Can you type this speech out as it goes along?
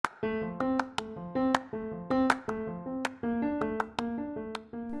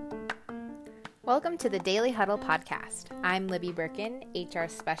Welcome to the Daily Huddle podcast. I'm Libby Birkin, HR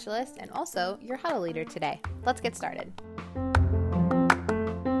specialist, and also your huddle leader today. Let's get started.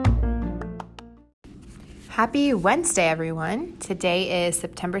 Happy Wednesday, everyone. Today is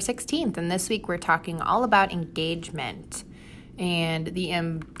September 16th, and this week we're talking all about engagement and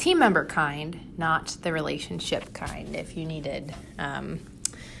the team member kind, not the relationship kind, if you needed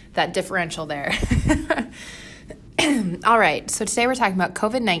that differential there. All right, so today we're talking about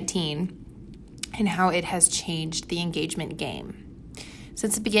COVID-19 and how it has changed the engagement game.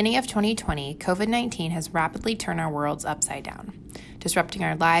 Since the beginning of 2020, COVID-19 has rapidly turned our worlds upside down, disrupting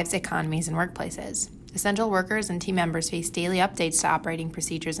our lives, economies, and workplaces. Essential workers and team members face daily updates to operating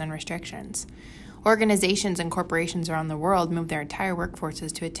procedures and restrictions. Organizations and corporations around the world move their entire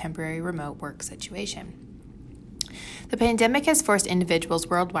workforces to a temporary remote work situation. The pandemic has forced individuals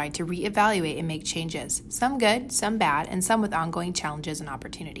worldwide to reevaluate and make changes, some good, some bad, and some with ongoing challenges and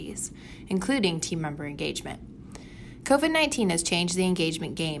opportunities, including team member engagement. COVID-19 has changed the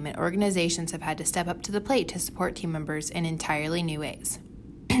engagement game, and organizations have had to step up to the plate to support team members in entirely new ways.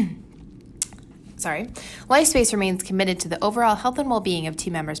 LifeSpace remains committed to the overall health and well-being of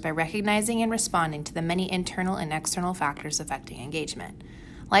team members by recognizing and responding to the many internal and external factors affecting engagement.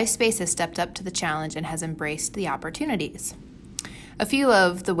 LifeSpace has stepped up to the challenge and has embraced the opportunities. A few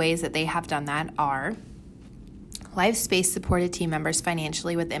of the ways that they have done that are: LifeSpace supported team members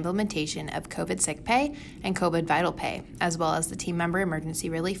financially with the implementation of COVID sick pay and COVID vital pay, as well as the Team Member Emergency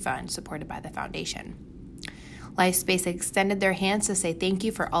Relief Fund supported by the foundation. LifeSpace extended their hands to say thank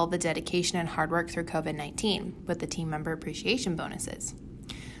you for all the dedication and hard work through COVID-19 with the Team Member Appreciation Bonuses.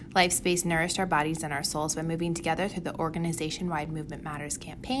 LifeSpace nourished our bodies and our souls by moving together through the organization-wide Movement Matters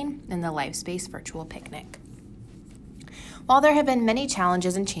campaign and the LifeSpace virtual picnic. While there have been many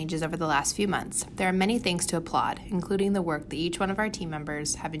challenges and changes over the last few months, there are many things to applaud, including the work that each one of our team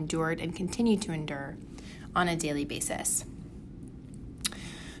members have endured and continue to endure on a daily basis.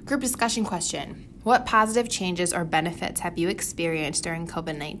 Group discussion question: what positive changes or benefits have you experienced during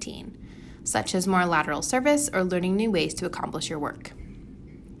COVID-19, such as more lateral service or learning new ways to accomplish your work?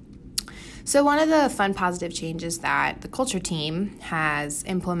 So one of the fun positive changes that the culture team has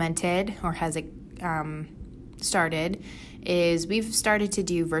implemented or has started is we've started to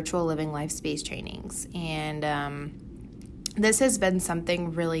do virtual living life space trainings. And this has been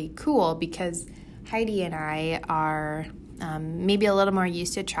something really cool because Heidi and I are maybe a little more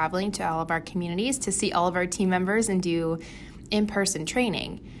used to traveling to all of our communities to see all of our team members and do in-person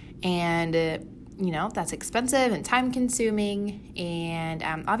training. And that's expensive and time-consuming and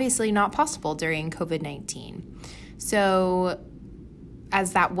obviously not possible during COVID-19. So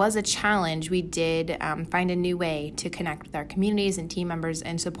as that was a challenge, we did find a new way to connect with our communities and team members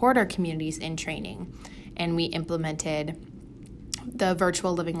and support our communities in training. And we implemented the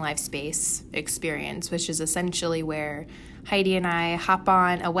virtual living life space experience, which is essentially where Heidi and I hop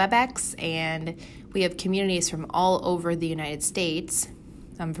on a WebEx and we have communities from all over the United States,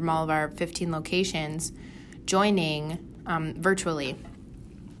 from all of our 15 locations, joining virtually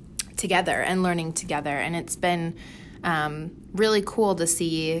together and learning together. And it's been really cool to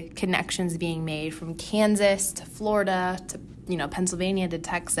see connections being made from Kansas to Florida to Pennsylvania to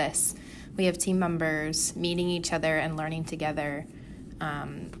Texas. We have team members meeting each other and learning together.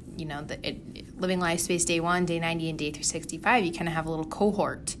 Living Life Space Day 1, Day 90, and Day 365, you kind of have a little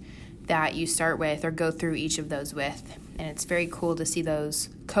cohort that you start with or go through each of those with. And it's very cool to see those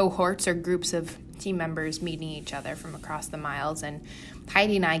cohorts or groups of team members meeting each other from across the miles, and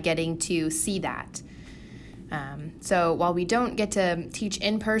Heidi and I getting to see that. So while we don't get to teach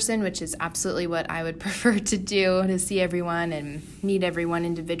in person, which is absolutely what I would prefer to do, to see everyone and meet everyone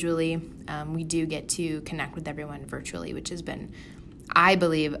individually, we do get to connect with everyone virtually, which has been, I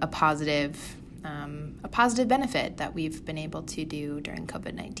believe, a positive benefit that we've been able to do during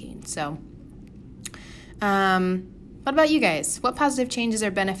COVID-19. So what about you guys? What positive changes or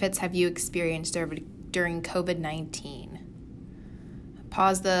benefits have you experienced during COVID-19?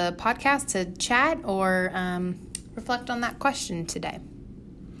 Pause the podcast to chat or reflect on that question today.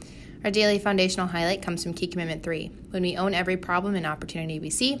 Our daily foundational highlight comes from Key Commitment 3. When we own every problem and opportunity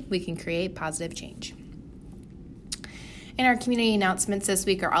we see, we can create positive change. And our community announcements this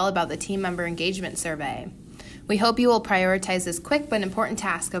week are all about the Team Member Engagement Survey. We hope you will prioritize this quick but important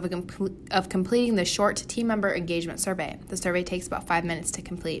task of completing the short Team Member Engagement Survey. The survey takes about 5 minutes to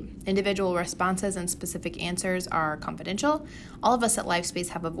complete. Individual responses and specific answers are confidential. All of us at LifeSpace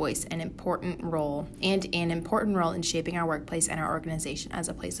have a voice and an important role in shaping our workplace and our organization as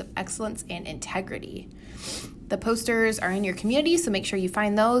a place of excellence and integrity. The posters are in your community, so make sure you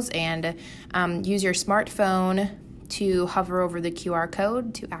find those and use your smartphone to hover over the QR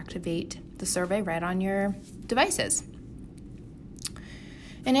code to activate the survey right on your devices.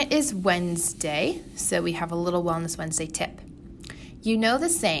 And it is Wednesday, so we have a little Wellness Wednesday tip. You know the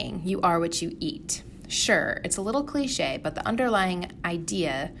saying, you are what you eat. Sure, it's a little cliche, but the underlying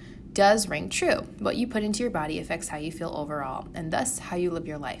idea does ring true. What you put into your body affects how you feel overall, and thus how you live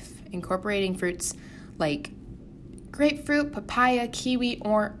your life. Incorporating fruits like grapefruit, papaya, kiwi,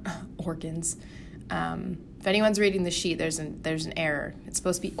 or organs. If anyone's reading the sheet, there's an error. It's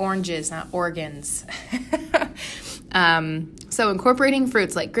supposed to be oranges, not organs. So incorporating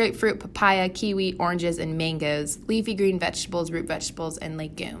fruits like grapefruit, papaya, kiwi, oranges, and mangoes, leafy green vegetables, root vegetables, and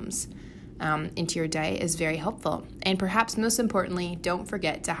legumes into your diet is very helpful. And perhaps most importantly, don't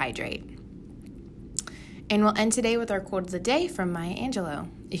forget to hydrate. And we'll end today with our quote of the day from Maya Angelou.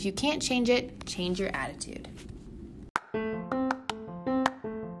 If you can't change it, change your attitude.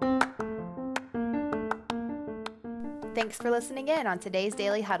 Thanks for listening in on today's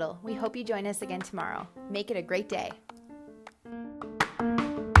Daily Huddle. We hope you join us again tomorrow. Make it a great day.